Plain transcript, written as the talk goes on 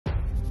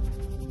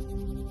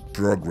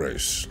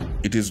Progress.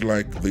 It is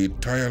like the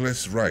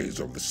tireless rise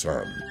of the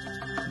sun,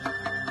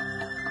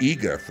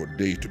 eager for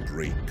day to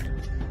break,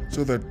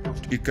 so that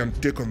it can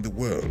take on the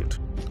world.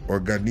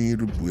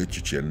 Organiru bụ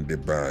echiche ndị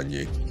be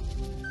anyị.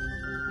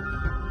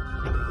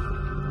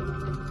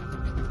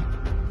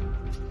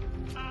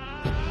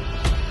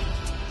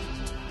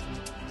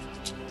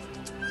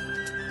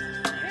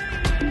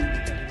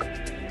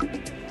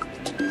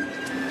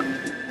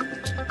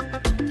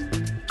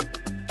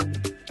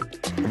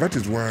 That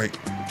is why,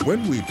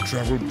 when we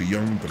travel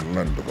beyond the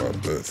land of our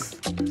birth,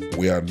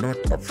 we are not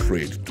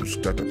afraid to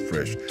start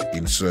afresh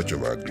in search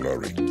of our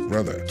glory.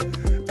 Rather,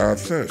 our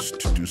thirst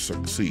to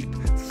succeed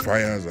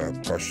fires our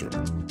passion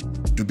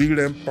to build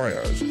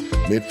empires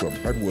made from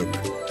hard work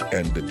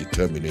and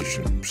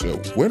determination. So,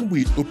 when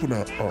we open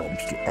our arms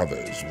to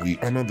others, we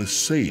honor the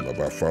saying of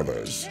our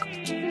fathers.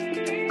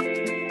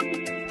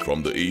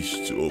 From the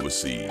east to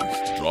overseas,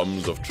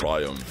 drums of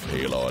triumph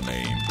hail our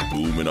name,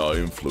 booming our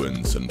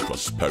influence and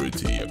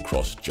prosperity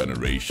across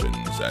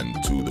generations and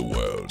to the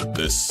world.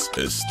 This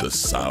is the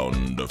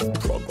sound of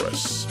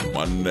progress.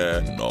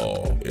 Nwanne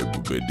no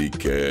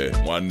ebubedike,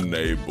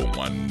 nwanne ibu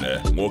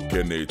nwanne,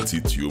 nwoke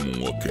n'etiti ụmụ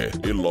nwoke,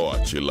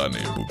 ịlọghachila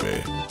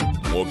n'ebube.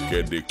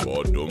 Nwoke dịka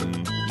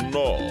ọdụm,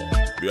 no,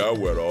 bịa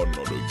were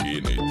ọnọdụ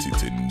gị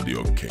n'etiti ndị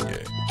okenye.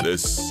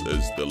 This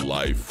is the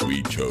life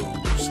we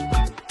chose.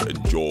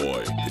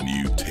 Enjoy the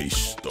new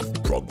taste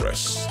of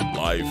progress.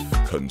 Life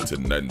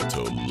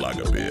Continental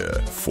Lager Beer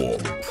for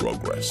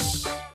progress.